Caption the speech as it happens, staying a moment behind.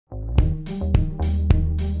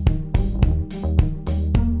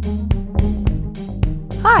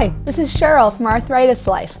Hi, this is Cheryl from Arthritis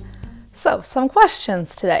Life. So, some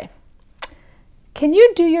questions today. Can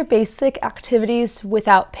you do your basic activities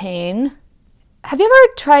without pain? Have you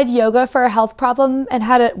ever tried yoga for a health problem and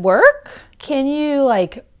had it work? Can you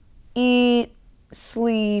eat,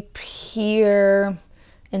 sleep, hear,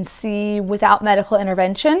 and see without medical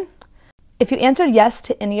intervention? If you answered yes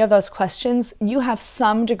to any of those questions, you have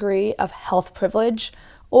some degree of health privilege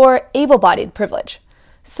or able-bodied privilege.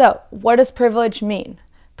 So, what does privilege mean?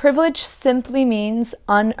 Privilege simply means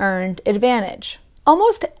unearned advantage.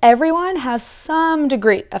 Almost everyone has some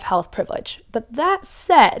degree of health privilege, but that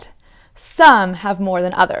said, some have more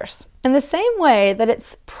than others. In the same way that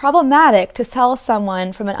it's problematic to tell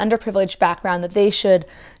someone from an underprivileged background that they should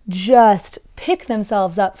just pick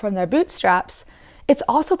themselves up from their bootstraps, it's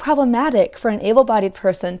also problematic for an able-bodied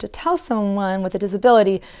person to tell someone with a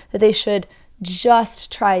disability that they should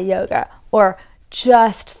just try yoga or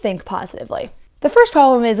just think positively. The first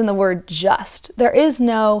problem is in the word just. There is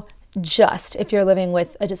no just if you're living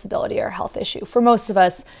with a disability or a health issue. For most of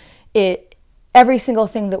us, every single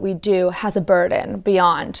thing that we do has a burden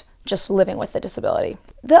beyond just living with the disability.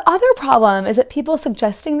 The other problem is that people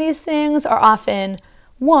suggesting these things are often,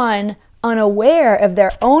 one, unaware of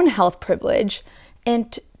their own health privilege,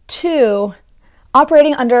 and two,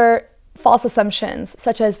 operating under false assumptions,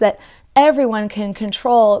 such as that everyone can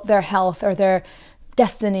control their health or their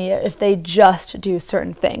destiny if they just do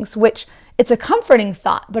certain things, which it's a comforting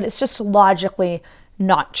thought, but it's just logically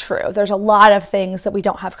not true. There's a lot of things that we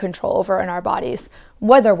don't have control over in our bodies,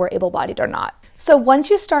 whether we're able-bodied or not. So once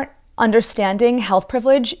you start understanding health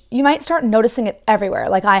privilege, you might start noticing it everywhere,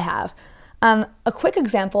 like I have. A quick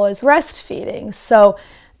example is breastfeeding. So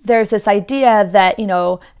there's this idea that,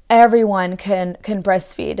 everyone can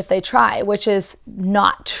breastfeed if they try, which is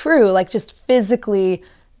not true, just physically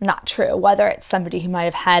not true. Whether it's somebody who might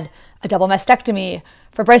have had a double mastectomy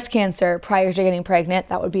for breast cancer prior to getting pregnant,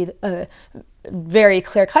 that would be a very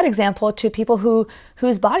clear-cut example, to people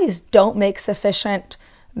whose bodies don't make sufficient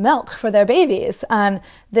milk for their babies.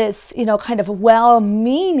 This, kind of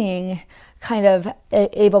well-meaning kind of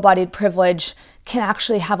able-bodied privilege can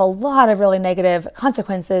actually have a lot of really negative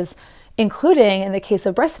consequences, including, in the case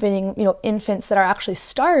of breastfeeding, infants that are actually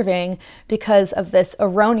starving because of this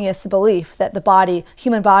erroneous belief that the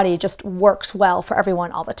human body just works well for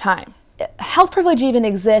everyone all the time. Health privilege even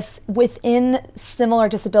exists within similar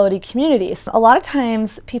disability communities. A lot of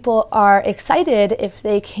times people are excited if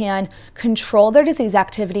they can control their disease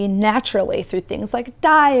activity naturally through things like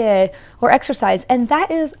diet or exercise, and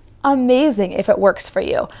that is amazing if it works for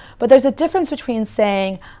you. But there's a difference between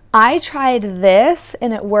saying, I tried this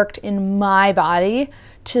and it worked in my body,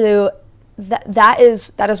 to that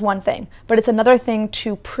is one thing. But it's another thing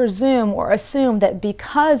to presume or assume that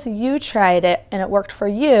because you tried it and it worked for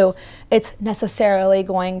you, it's necessarily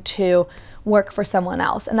going to work for someone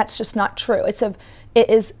else. And that's just not true. It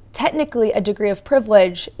is technically a degree of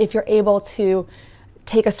privilege if you're able to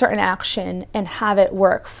take a certain action and have it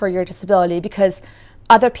work for your disability, because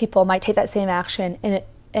other people might take that same action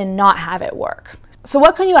and not have it work. So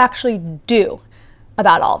what can you actually do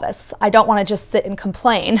about all this? I don't want to just sit and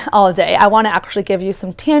complain all day. I want to actually give you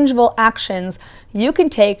some tangible actions you can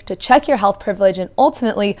take to check your health privilege and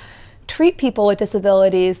ultimately treat people with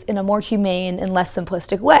disabilities in a more humane and less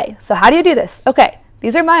simplistic way. So how do you do this? Okay,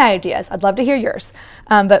 these are my ideas. I'd love to hear yours.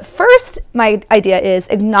 But first, my idea is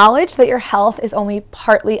acknowledge that your health is only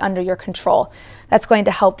partly under your control. That's going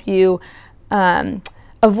to help you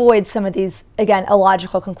avoid some of these, again,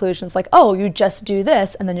 illogical conclusions like, oh, you just do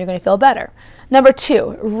this and then you're going to feel better. Number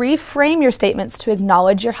two, reframe your statements to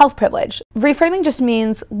acknowledge your health privilege. Reframing just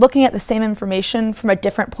means looking at the same information from a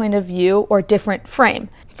different point of view or different frame.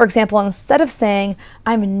 For example, instead of saying,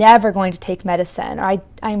 I'm never going to take medicine, or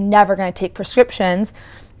I'm never going to take prescriptions,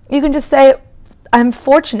 you can just say, I'm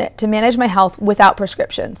fortunate to manage my health without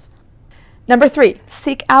prescriptions. Number three,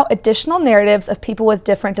 seek out additional narratives of people with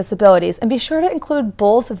different disabilities and be sure to include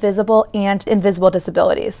both visible and invisible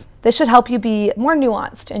disabilities. This should help you be more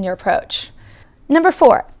nuanced in your approach. Number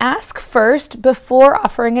four, ask first before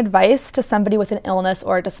offering advice to somebody with an illness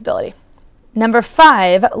or a disability. Number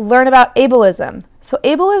five, learn about ableism. So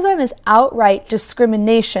ableism is outright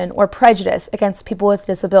discrimination or prejudice against people with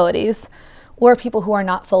disabilities or people who are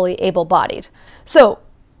not fully able-bodied. So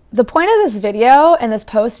the point of this video and this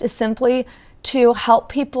post is simply to help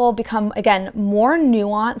people become, again, more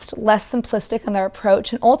nuanced, less simplistic in their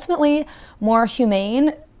approach, and ultimately more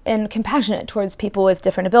humane and compassionate towards people with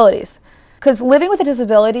different abilities. Because living with a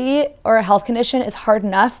disability or a health condition is hard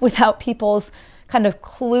enough without people's kind of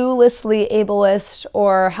cluelessly ableist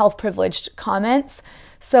or health privileged comments.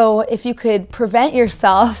 So if you could prevent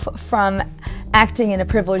yourself from acting in a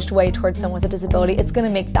privileged way towards someone with a disability, it's going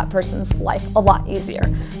to make that person's life a lot easier.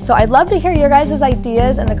 So I'd love to hear your guys'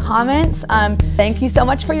 ideas in the comments. Thank you so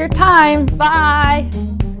much for your time. Bye!